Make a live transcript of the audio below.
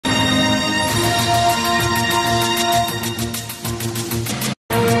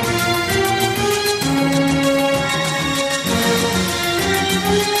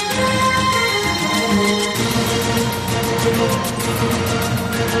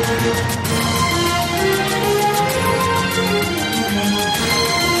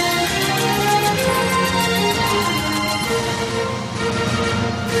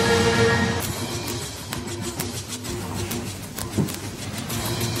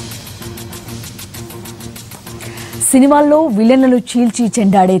సినిమాల్లో విలన్లను చీల్చి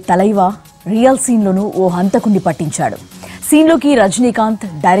చెండాడే తలైవా రియల్ సీన్లోనూ ఓ హంతకుణ్ణి పట్టించాడు. సీన్లోకి రజనీకాంత్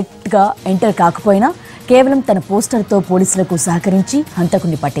డైరెక్ట్గా ఎంటర్ కాకపోయినా కేవలం తన పోస్టర్తో పోలీసులకు సహకరించి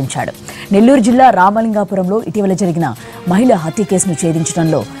హంతకుణ్ణి పట్టించాడు. నెల్లూరు జిల్లా రామలింగాపురంలో ఇటీవల జరిగిన మహిళ హత్య కేసును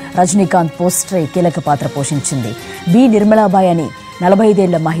ఛేదించడంలో రజనీకాంత్ పోస్టరే కీలక పాత్ర పోషించింది. బి నిర్మలాబాయ్ అని 45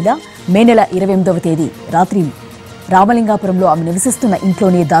 ఏళ్ల మహిళ మే నెల 28వ తేదీ రాత్రి రామలింగాపురంలో ఆమె నివసిస్తున్న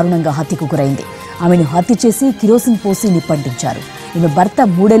ఇంట్లోనే దారుణంగా హత్యకు గురైంది. ఆమెను హత్య చేసి కిరోసిన్ పోసి నిప్పంటించారు. ఈమె భర్త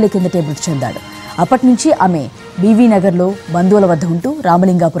 3 ఏళ్ల కిందటే మృతి చెందాడు. అప్పటి నుంచి ఆమె బీవీ నగర్లో బంధువుల వద్ద ఉంటూ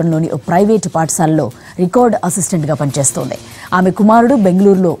రామలింగాపురంలోని ఓ ప్రైవేటు పాఠశాలలో రికార్డ్ అసిస్టెంట్గా పనిచేస్తోంది. ఆమె కుమారుడు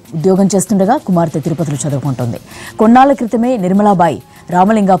బెంగళూరులో ఉద్యోగం చేస్తుండగా కుమార్తె తిరుపతిలో చదువుకుంటోంది. కొన్నాళ్ల క్రితమే నిర్మలాబాయి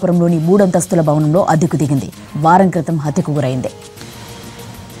రామలింగాపురంలోని 3 అంతస్తుల భవనంలో అద్దెకు దిగింది. వారం క్రితం హత్యకు గురైంది.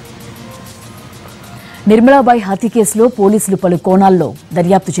 నిర్మలాబాయి హత్య కేసులో పోలీసులు పలు కోణాల్లో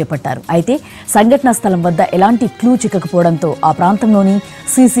దర్యాప్తు చేపట్టారు. అయితే సంఘటనా స్థలం వద్ద ఎలాంటి క్లూ చిక్కకపోవడంతో ఆ ప్రాంతంలోని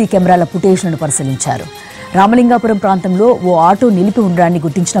సీసీ కెమెరాల ఫుటేజ్లను పరిశీలించారు. రామలింగాపురం ప్రాంతంలో ఓ ఆటో నిలిపి ఉండడాన్ని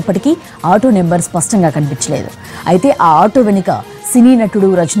గుర్తించినప్పటికీ ఆటో నెంబర్ స్పష్టంగా కనిపించలేదు. అయితే ఆ ఆటో వెనుక సినీ నటుడు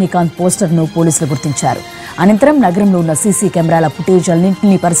రజనీకాంత్ పోస్టర్ను పోలీసులు గుర్తించారు. అనంతరం నగరంలో ఉన్న సీసీ కెమెరాల ఫుటేజ్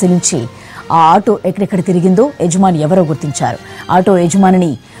అన్నింటినీ పరిశీలించి ఆ ఆటో ఎక్కడెక్కడ తిరిగిందో యజమాని ఎవరో గుర్తించారు. ఆటో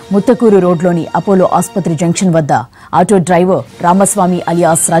యజమానిని ముత్తకూరు రోడ్లోని అపోలో ఆసుపత్రి జంక్షన్ వద్ద auto driver Ramaswamy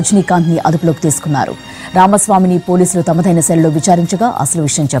alias Rajinikanth ని అదుపులోకి తీసుకున్నారు. రామస్వామిని పోలీసులు తమదైన సెల్లో విచారించగా అసలు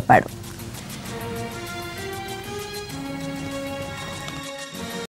విషయం చెప్పాడు.